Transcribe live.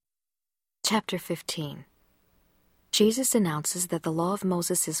Chapter 15. Jesus announces that the law of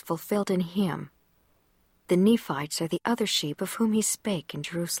Moses is fulfilled in him. The Nephites are the other sheep of whom he spake in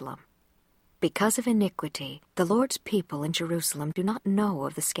Jerusalem. Because of iniquity, the Lord's people in Jerusalem do not know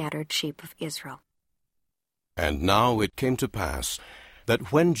of the scattered sheep of Israel. And now it came to pass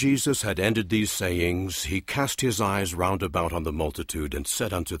that when Jesus had ended these sayings, he cast his eyes round about on the multitude, and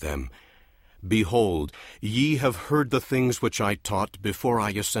said unto them, Behold, ye have heard the things which I taught before I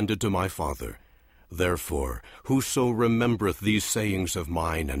ascended to my Father. Therefore, whoso remembereth these sayings of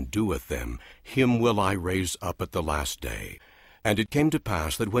mine, and doeth them, him will I raise up at the last day. And it came to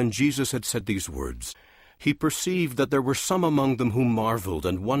pass that when Jesus had said these words, he perceived that there were some among them who marveled,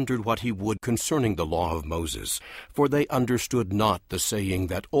 and wondered what he would concerning the law of Moses. For they understood not the saying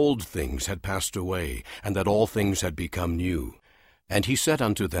that old things had passed away, and that all things had become new. And he said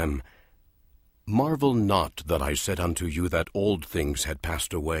unto them, Marvel not that I said unto you that old things had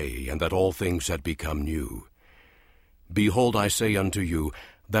passed away, and that all things had become new. Behold, I say unto you,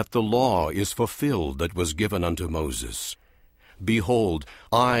 that the law is fulfilled that was given unto Moses. Behold,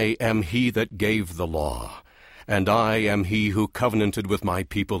 I am he that gave the law, and I am he who covenanted with my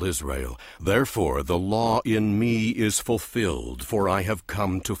people Israel. Therefore the law in me is fulfilled, for I have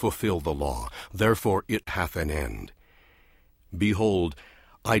come to fulfill the law. Therefore it hath an end. Behold,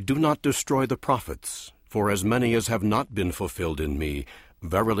 I do not destroy the prophets, for as many as have not been fulfilled in me,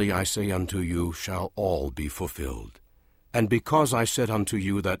 verily I say unto you, shall all be fulfilled. And because I said unto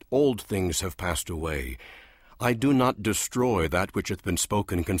you that old things have passed away, I do not destroy that which hath been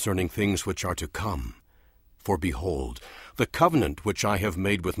spoken concerning things which are to come. For behold, the covenant which I have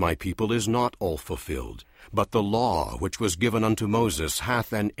made with my people is not all fulfilled, but the law which was given unto Moses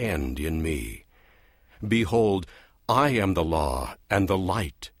hath an end in me. Behold, I am the law and the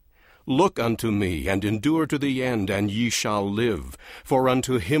light. Look unto me, and endure to the end, and ye shall live. For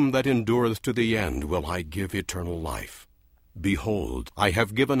unto him that endureth to the end will I give eternal life. Behold, I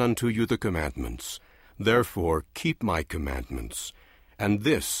have given unto you the commandments. Therefore keep my commandments. And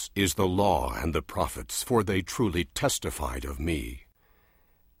this is the law and the prophets, for they truly testified of me.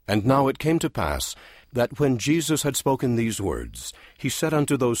 And now it came to pass that when Jesus had spoken these words, he said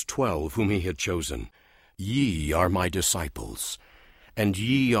unto those 12 whom he had chosen, Ye are my disciples, and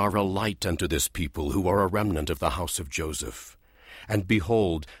ye are a light unto this people, who are a remnant of the house of Joseph. And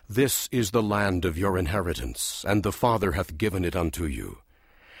behold, this is the land of your inheritance, and the Father hath given it unto you.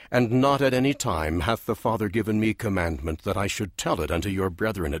 And not at any time hath the Father given me commandment that I should tell it unto your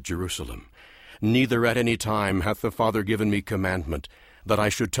brethren at Jerusalem. Neither at any time hath the Father given me commandment that I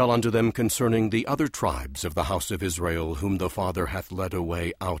should tell unto them concerning the other tribes of the house of Israel, whom the Father hath led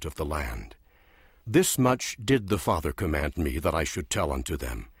away out of the land. This much did the Father command me that I should tell unto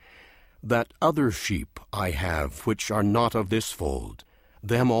them, that other sheep I have which are not of this fold,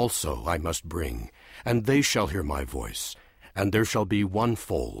 them also I must bring, and they shall hear my voice, and there shall be one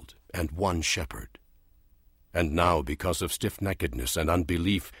fold and one shepherd. And now because of stiffneckedness and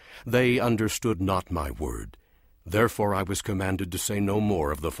unbelief they understood not my word. Therefore I was commanded to say no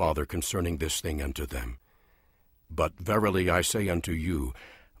more of the Father concerning this thing unto them. But verily I say unto you,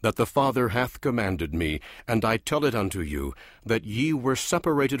 that the Father hath commanded me, and I tell it unto you, that ye were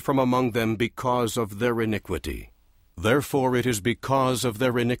separated from among them because of their iniquity. Therefore it is because of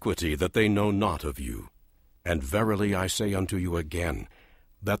their iniquity that they know not of you. And verily I say unto you again,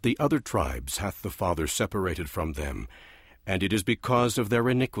 that the other tribes hath the Father separated from them, and it is because of their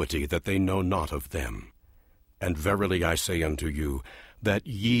iniquity that they know not of them. And verily I say unto you, that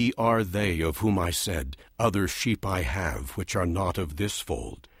ye are they of whom I said, Other sheep I have, which are not of this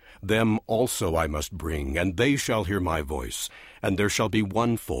fold. Them also I must bring, and they shall hear my voice, and there shall be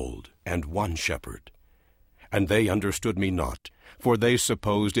one fold and one shepherd. And they understood me not, for they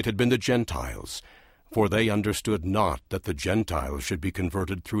supposed it had been the Gentiles, for they understood not that the Gentiles should be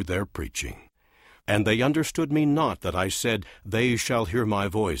converted through their preaching. And they understood me not that I said, They shall hear my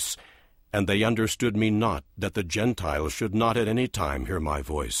voice, and they understood me not that the Gentiles should not at any time hear my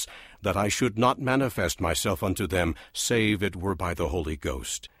voice, that I should not manifest myself unto them, save it were by the Holy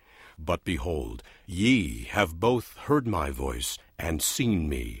Ghost. But behold, ye have both heard my voice, and seen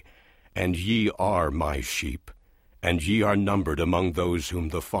me, and ye are my sheep, and ye are numbered among those whom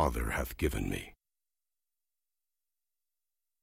the Father hath given me.